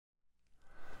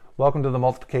Welcome to the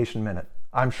Multiplication Minute.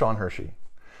 I'm Sean Hershey.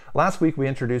 Last week we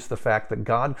introduced the fact that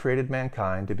God created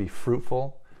mankind to be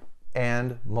fruitful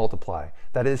and multiply.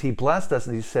 That is, He blessed us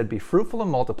and He said, be fruitful and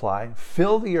multiply,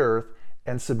 fill the earth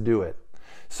and subdue it.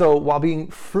 So while being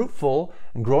fruitful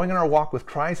and growing in our walk with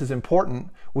Christ is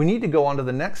important, we need to go on to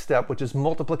the next step, which is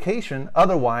multiplication.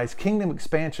 Otherwise, kingdom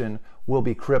expansion will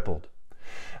be crippled.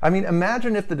 I mean,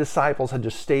 imagine if the disciples had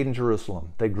just stayed in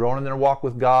Jerusalem. They'd grown in their walk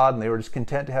with God and they were just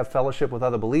content to have fellowship with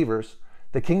other believers.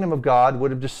 The kingdom of God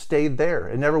would have just stayed there.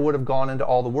 It never would have gone into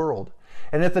all the world.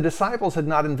 And if the disciples had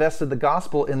not invested the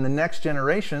gospel in the next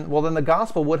generation, well, then the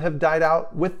gospel would have died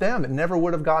out with them. It never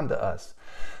would have gotten to us.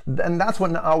 And that's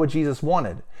not what Jesus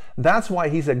wanted. That's why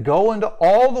He said, go into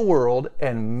all the world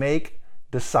and make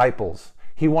disciples.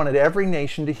 He wanted every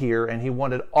nation to hear, and He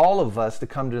wanted all of us to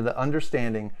come to the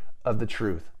understanding of the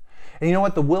truth. And you know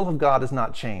what? The will of God has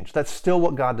not changed. That's still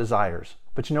what God desires.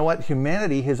 But you know what?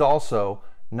 Humanity has also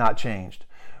not changed.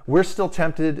 We're still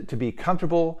tempted to be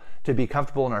comfortable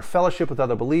in our fellowship with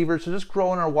other believers, to just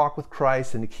grow in our walk with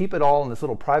Christ and to keep it all in this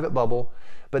little private bubble,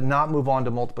 but not move on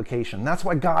to multiplication. That's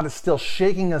why God is still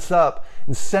shaking us up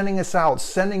and sending us out,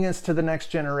 sending us to the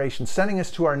next generation, sending us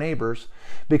to our neighbors,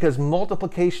 because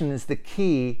multiplication is the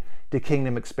key to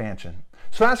kingdom expansion.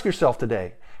 So ask yourself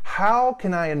today, how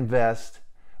can I invest,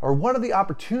 or what are the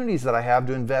opportunities that I have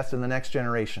to invest in the next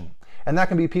generation? And that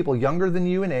can be people younger than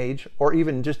you in age, or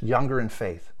even just younger in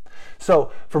faith.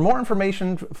 So for more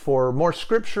information, for more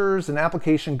scriptures and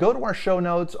application, go to our show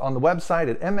notes on the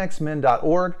website at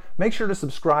mxmin.org. Make sure to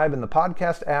subscribe in the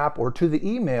podcast app or to the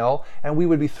email, and we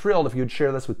would be thrilled if you'd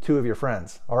share this with 2 of your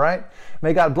friends. All right?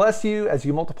 May God bless you as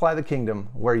you multiply the kingdom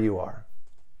where you are.